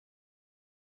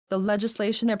The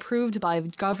legislation approved by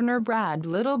Governor Brad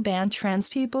Little bans trans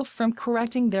people from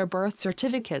correcting their birth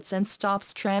certificates and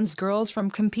stops trans girls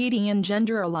from competing in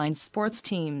gender-aligned sports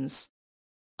teams.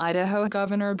 Idaho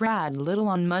Governor Brad Little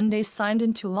on Monday signed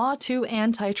into law 2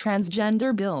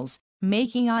 anti-transgender bills,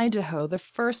 making Idaho the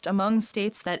first among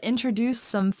states that introduced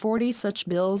some 40 such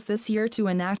bills this year to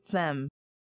enact them.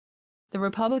 The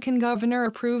Republican governor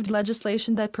approved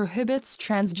legislation that prohibits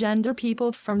transgender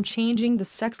people from changing the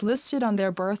sex listed on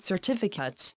their birth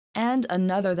certificates, and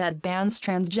another that bans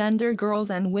transgender girls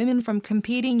and women from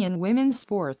competing in women's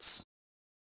sports.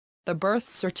 The birth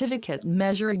certificate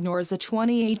measure ignores a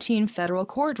 2018 federal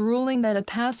court ruling that a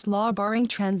past law barring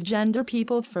transgender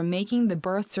people from making the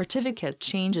birth certificate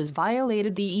changes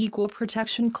violated the Equal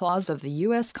Protection Clause of the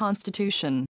U.S.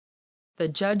 Constitution. The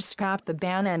judge scrapped the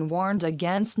ban and warned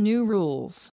against new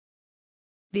rules.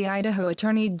 The Idaho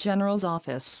Attorney General's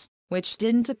office, which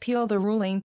didn't appeal the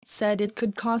ruling, said it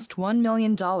could cost $1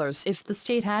 million if the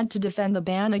state had to defend the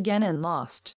ban again and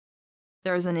lost.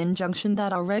 There's an injunction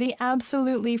that already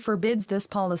absolutely forbids this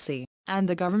policy, and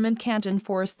the government can't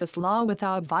enforce this law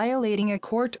without violating a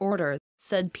court order,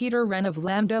 said Peter Wren of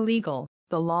Lambda Legal,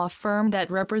 the law firm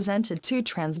that represented 2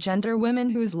 transgender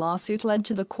women whose lawsuit led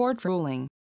to the court ruling.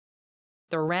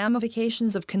 The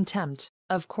ramifications of contempt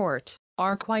of court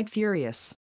are quite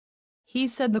furious. He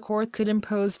said the court could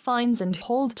impose fines and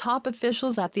hold top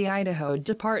officials at the Idaho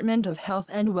Department of Health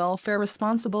and Welfare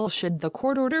responsible should the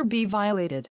court order be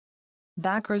violated.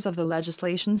 Backers of the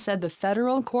legislation said the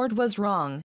federal court was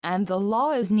wrong, and the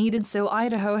law is needed so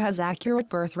Idaho has accurate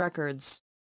birth records.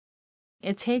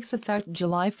 It takes effect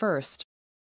July 1.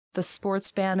 The sports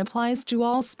ban applies to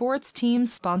all sports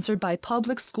teams sponsored by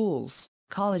public schools,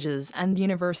 colleges and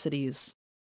universities.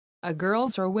 A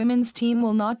girls' or women's team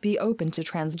will not be open to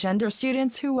transgender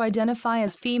students who identify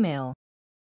as female.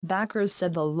 Backers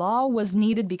said the law was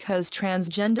needed because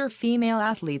transgender female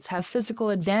athletes have physical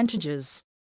advantages.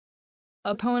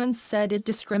 Opponents said it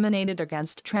discriminated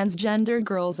against transgender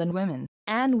girls and women,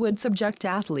 and would subject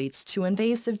athletes to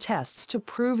invasive tests to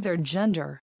prove their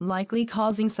gender, likely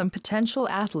causing some potential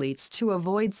athletes to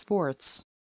avoid sports.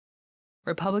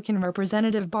 Republican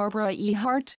Representative Barbara E.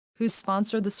 Hart, who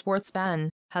sponsored the sports ban,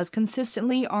 has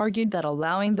consistently argued that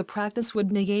allowing the practice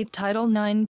would negate Title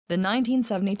IX, the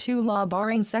 1972 law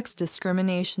barring sex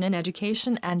discrimination in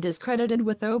education, and is credited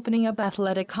with opening up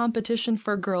athletic competition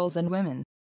for girls and women.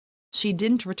 She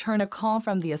didn't return a call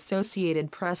from the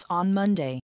Associated Press on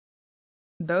Monday.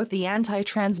 Both the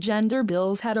anti-transgender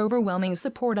bills had overwhelming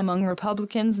support among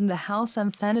Republicans in the House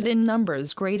and Senate in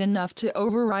numbers great enough to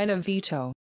override a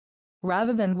veto.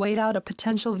 Rather than wait out a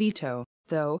potential veto,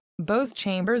 though, both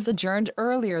chambers adjourned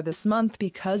earlier this month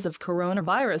because of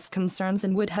coronavirus concerns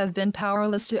and would have been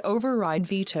powerless to override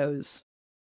vetoes.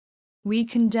 We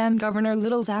condemn Governor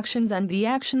Little's actions and the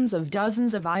actions of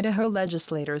dozens of Idaho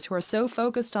legislators who are so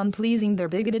focused on pleasing their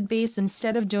bigoted base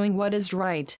instead of doing what is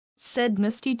right, said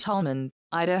Misty Tallman,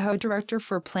 Idaho Director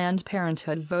for Planned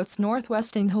Parenthood Votes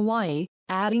Northwest in Hawaii,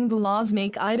 adding the laws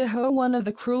make Idaho one of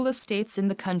the cruelest states in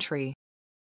the country.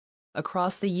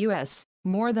 Across the U.S.,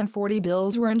 more than 40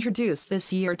 bills were introduced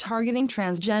this year targeting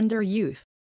transgender youth.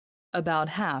 About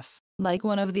half, like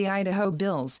one of the Idaho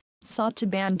bills, sought to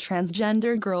ban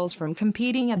transgender girls from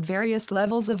competing at various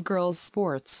levels of girls'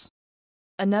 sports.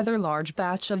 Another large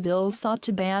batch of bills sought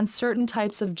to ban certain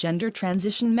types of gender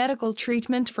transition medical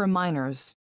treatment for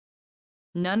minors.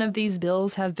 None of these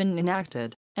bills have been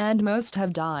enacted, and most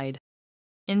have died.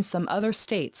 In some other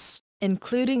states,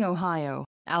 including Ohio,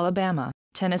 Alabama,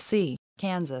 Tennessee,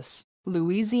 Kansas,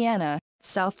 Louisiana,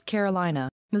 South Carolina,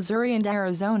 Missouri and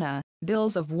Arizona,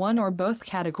 bills of one or both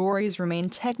categories remain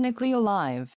technically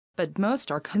alive, but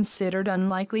most are considered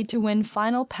unlikely to win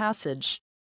final passage.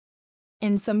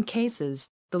 In some cases,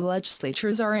 the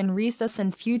legislatures are in recess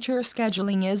and future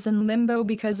scheduling is in limbo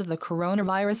because of the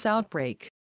coronavirus outbreak.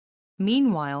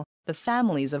 Meanwhile, the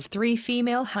families of 3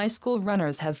 female high school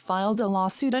runners have filed a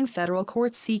lawsuit in federal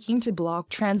court seeking to block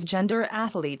transgender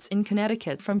athletes in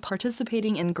Connecticut from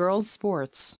participating in girls'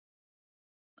 sports.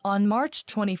 On March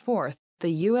 24, the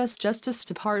U.S. Justice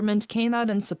Department came out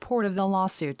in support of the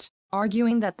lawsuit,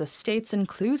 arguing that the state's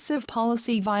inclusive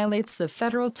policy violates the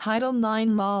federal Title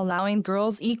IX law allowing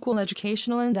girls equal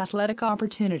educational and athletic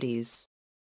opportunities.